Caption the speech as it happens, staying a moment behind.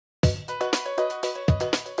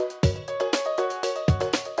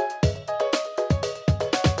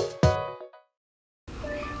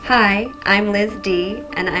Hi, I'm Liz D,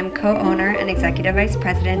 and I'm co-owner and executive vice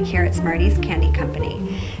president here at Smarties Candy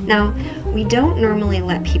Company. Now, we don't normally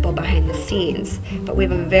let people behind the scenes, but we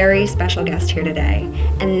have a very special guest here today,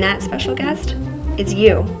 and that special guest is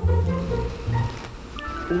you.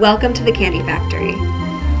 Welcome to the Candy Factory.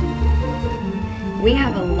 We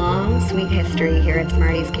have a long, sweet history here at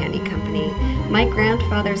Smarties Candy Company. My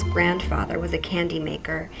grandfather's grandfather was a candy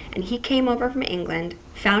maker, and he came over from England,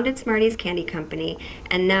 founded Smarties Candy Company,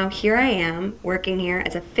 and now here I am working here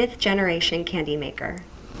as a fifth-generation candy maker.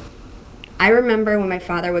 I remember when my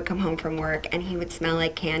father would come home from work and he would smell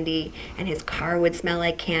like candy, and his car would smell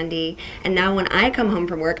like candy, and now when I come home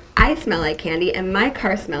from work, I smell like candy, and my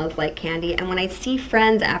car smells like candy, and when I see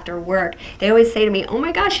friends after work, they always say to me, "Oh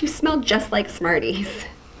my gosh, you smell just like Smarties."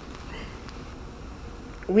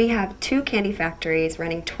 We have 2 candy factories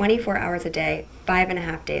running 24 hours a day,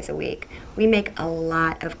 5.5 days a week. We make a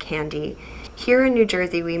lot of candy. Here in New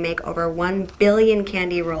Jersey, we make over 1 billion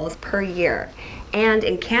candy rolls per year. And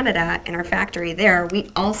in Canada, in our factory there, we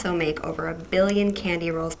also make over 1 billion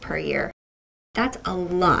candy rolls per year. That's a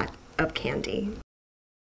lot of candy.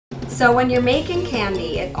 So when you're making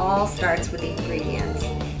candy, it all starts with the ingredients.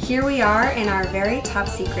 Here we are in our very top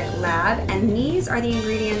secret lab, and these are the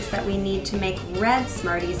ingredients that we need to make red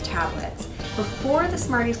Smarties tablets. Before the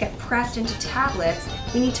Smarties get pressed into tablets,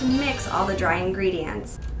 we need to mix all the dry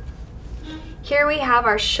ingredients. Here we have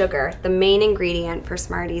our sugar, the main ingredient for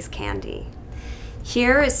Smarties candy.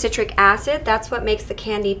 Here is citric acid. That's what makes the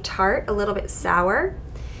candy tart, a little bit sour.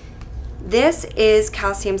 This is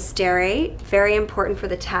calcium stearate, very important for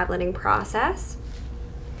the tableting process.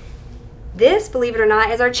 This, believe it or not,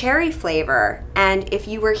 is our cherry flavor. And if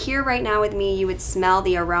you were here right now with me, you would smell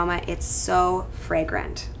the aroma. It's so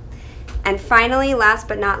fragrant. And finally, last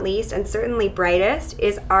but not least, and certainly brightest,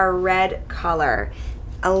 is our red color.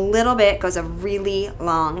 A little bit goes a really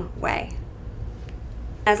long way.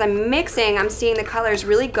 As I'm mixing, I'm seeing the colors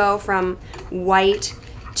really go from white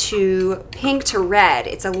to pink to red.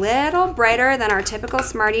 It's a little brighter than our typical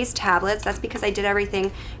Smarties tablets. That's because I did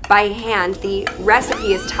everything by hand. The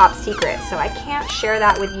recipe is top secret, so I can't share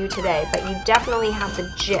that with you today, but you definitely have the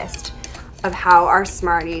gist of how our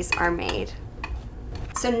Smarties are made.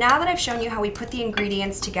 So now that I've shown you how we put the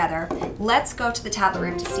ingredients together, let's go to the tablet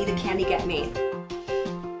room to see the candy get made.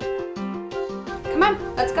 Come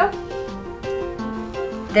on, let's go.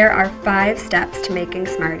 There are 5 steps to making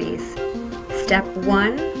Smarties. Step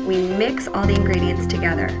 1, we mix all the ingredients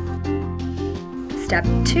together. Step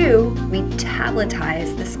 2, we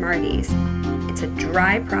tabletize the Smarties. It's a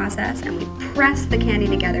dry process, and we press the candy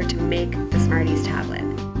together to make the Smarties tablet.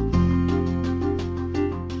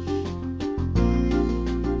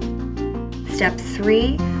 Step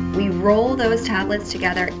 3, we roll those tablets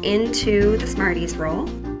together into the Smarties roll.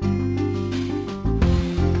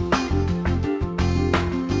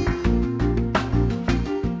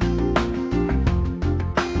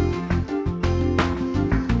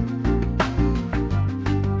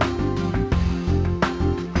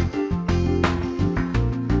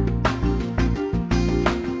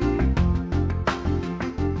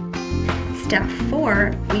 Step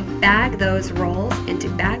 4, we bag those rolls into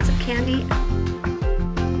bags of candy.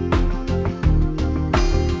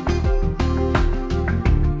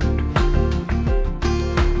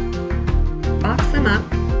 Box them up.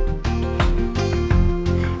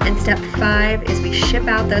 And step 5 is we ship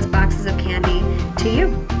out those boxes of candy to you.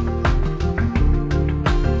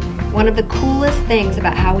 One of the coolest things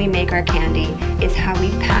about how we make our candy is how we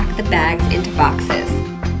pack the bags into boxes.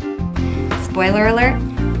 Spoiler alert,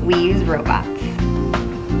 we use robots.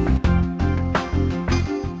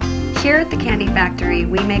 Here at the Candy Factory,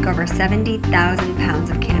 we make over 70,000 pounds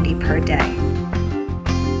of candy per day.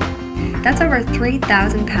 That's over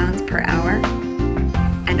 3,000 pounds per hour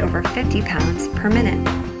and over 50 pounds per minute.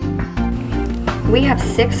 We have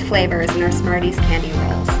 6 flavors in our Smarties candy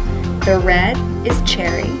rolls. The red is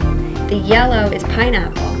cherry, the yellow is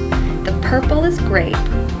pineapple, the purple is grape,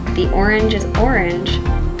 the orange is orange,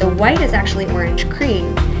 the white is actually orange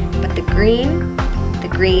cream, but the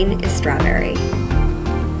green is strawberry.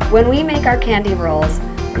 When we make our candy rolls,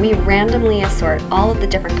 we randomly assort all of the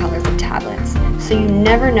different colors of tablets, so you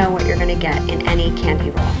never know what you're going to get in any candy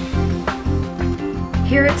roll.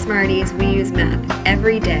 Here at Smarties, we use math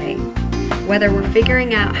every day, whether we're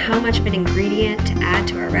figuring out how much of an ingredient to add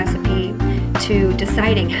to our recipe, to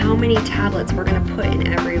deciding how many tablets we're going to put in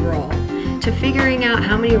every roll, to figuring out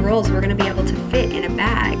how many rolls we're going to be able to fit in a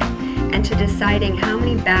bag, and to deciding how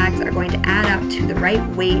many bags are going to add up to the right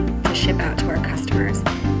weight to ship out to our customers.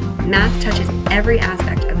 Math touches every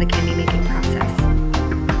aspect of the candy making process.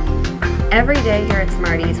 Every day here at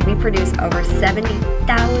Smarties, we produce over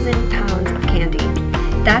 70,000 pounds of candy.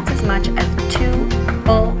 That's as much as 2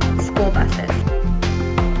 full school buses.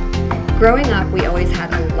 Growing up, we always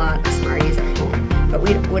had a lot of Smarties at home, but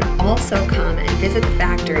we would also come and visit the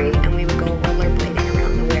factory, and we would go rollerblading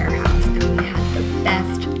around the warehouse, and we had the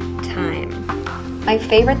best time. My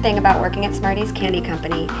favorite thing about working at Smarties Candy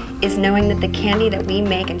Company is knowing that the candy that we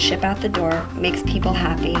make and ship out the door makes people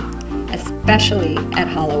happy, especially at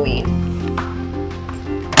Halloween.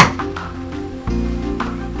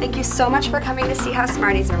 Thank you so much for coming to see how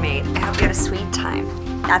Smarties are made. I hope you had a sweet time.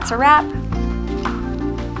 That's a wrap.